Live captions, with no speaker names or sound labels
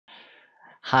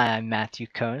Hi, I'm Matthew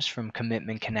Coase from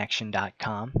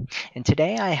CommitmentConnection.com, and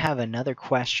today I have another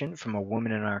question from a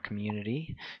woman in our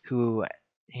community who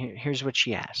here's what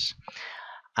she asks.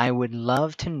 I would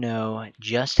love to know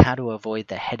just how to avoid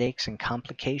the headaches and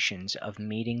complications of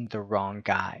meeting the wrong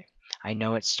guy. I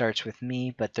know it starts with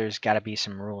me, but there's got to be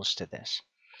some rules to this.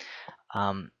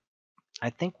 Um, I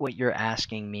think what you're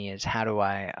asking me is how do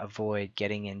I avoid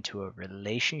getting into a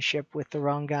relationship with the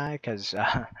wrong guy? Because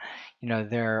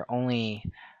there are only,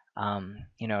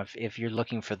 if you're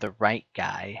looking for the right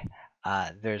guy,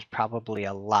 there's probably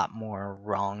a lot more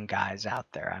wrong guys out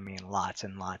there. I mean, lots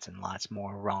and lots and lots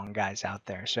more wrong guys out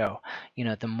there. So,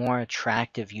 the more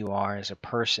attractive you are as a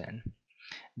person,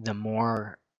 the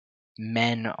more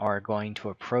men are going to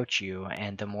approach you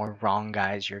and the more wrong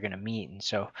guys you're going to meet. And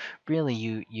so really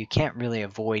you can't really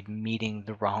avoid meeting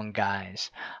the wrong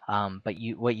guys, but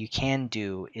what you can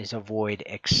do is avoid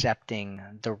accepting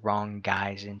the wrong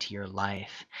guys into your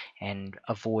life and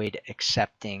avoid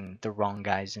accepting the wrong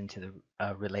guys into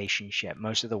the relationship.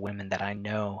 Most of the women that I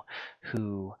know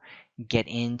who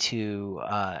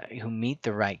who meet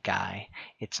the right guy,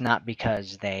 it's not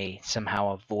because they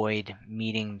somehow avoid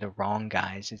meeting the wrong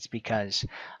guys. It's because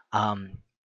um,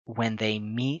 when they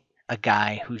meet a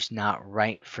guy who's not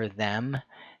right for them,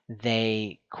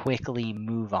 they quickly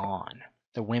move on.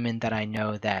 The women that I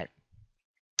know that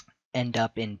end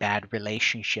up in bad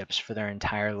relationships for their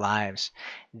entire lives,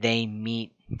 they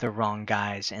meet the wrong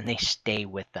guys and they stay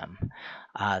with them.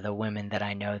 The women that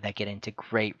I know that get into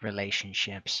great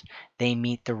relationships, they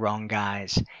meet the wrong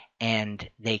guys and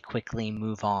they quickly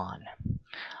move on.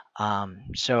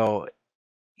 So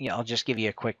yeah, I'll just give you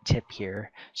a quick tip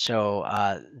here. So,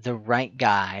 the right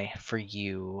guy for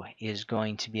you is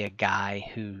going to be a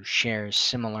guy who shares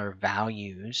similar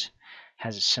values,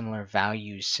 has a similar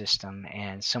value system,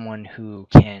 and someone who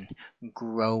can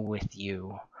grow with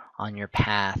you on your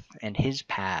path and his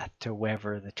path to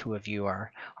wherever the two of you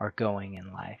are going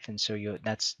in life. And so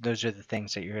those are the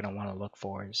things that you're going to want to look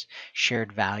for is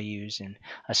shared values and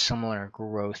a similar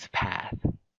growth path.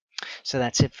 So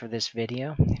that's it for this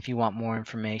video. If you want more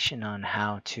information on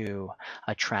how to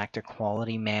attract a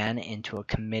quality man into a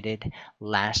committed,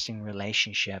 lasting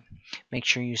relationship, make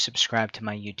sure you subscribe to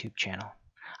my YouTube channel.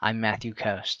 I'm Matthew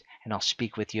Coast, and I'll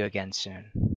speak with you again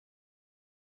soon.